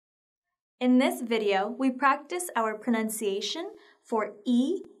In this video, we practice our pronunciation for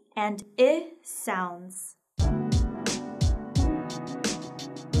E and I sounds.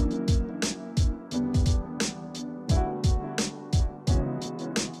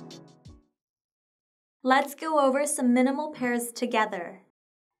 Let's go over some minimal pairs together.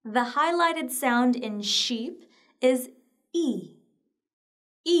 The highlighted sound in sheep is E.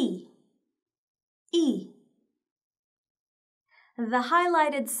 E. E. The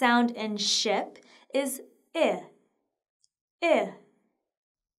highlighted sound in ship is I. I.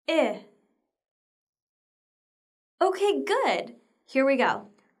 I. Okay, good. Here we go.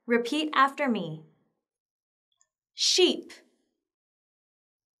 Repeat after me. Sheep.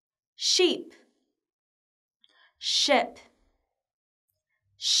 Sheep. Ship.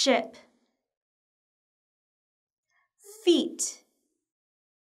 Ship. Feet.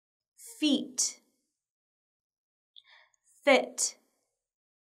 Feet. Fit.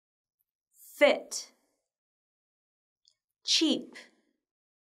 Fit. Cheap.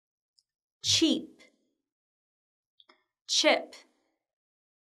 Cheap. Chip.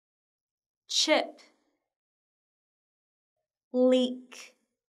 Chip. Leak.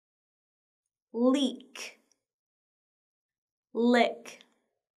 Leak. Lick.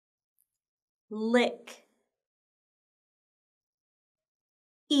 Lick.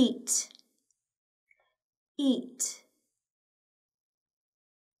 Eat. Eat.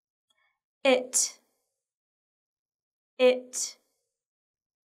 It. It.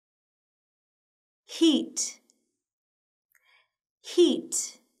 Heat.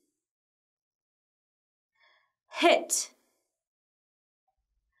 Heat. Hit.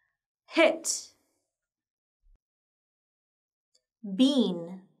 Hit.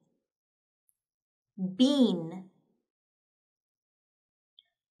 Bean. Bean.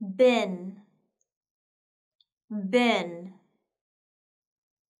 Bin. Bin.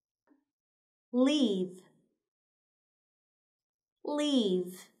 Leave.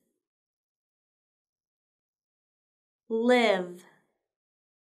 Leave. Live.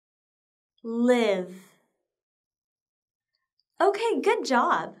 Live. Okay, good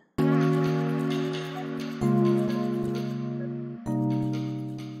job.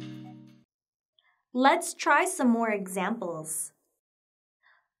 Let's try some more examples.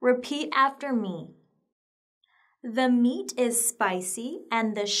 Repeat after me. The meat is spicy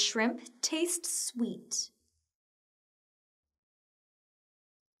and the shrimp tastes sweet.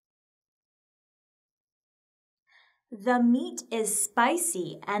 The meat is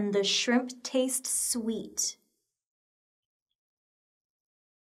spicy and the shrimp tastes sweet.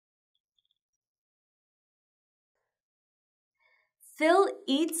 Phil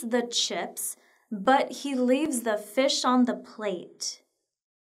eats the chips, but he leaves the fish on the plate.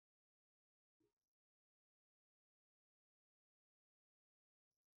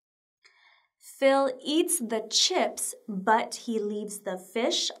 Phil eats the chips, but he leaves the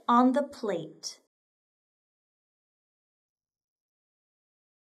fish on the plate.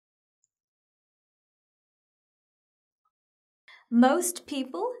 Most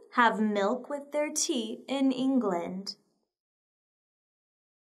people have milk with their tea in England.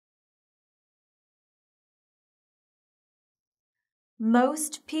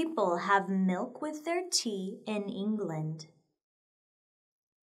 Most people have milk with their tea in England.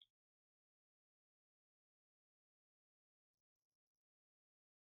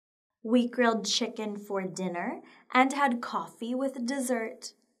 We grilled chicken for dinner and had coffee with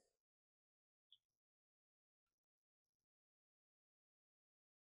dessert.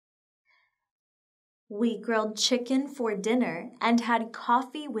 We grilled chicken for dinner and had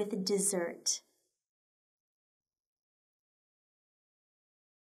coffee with dessert.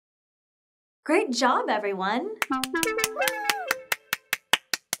 Great job, everyone!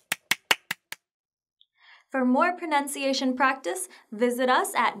 For more pronunciation practice, visit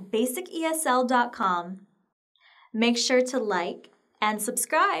us at basicesl.com. Make sure to like and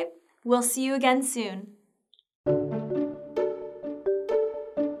subscribe. We'll see you again soon.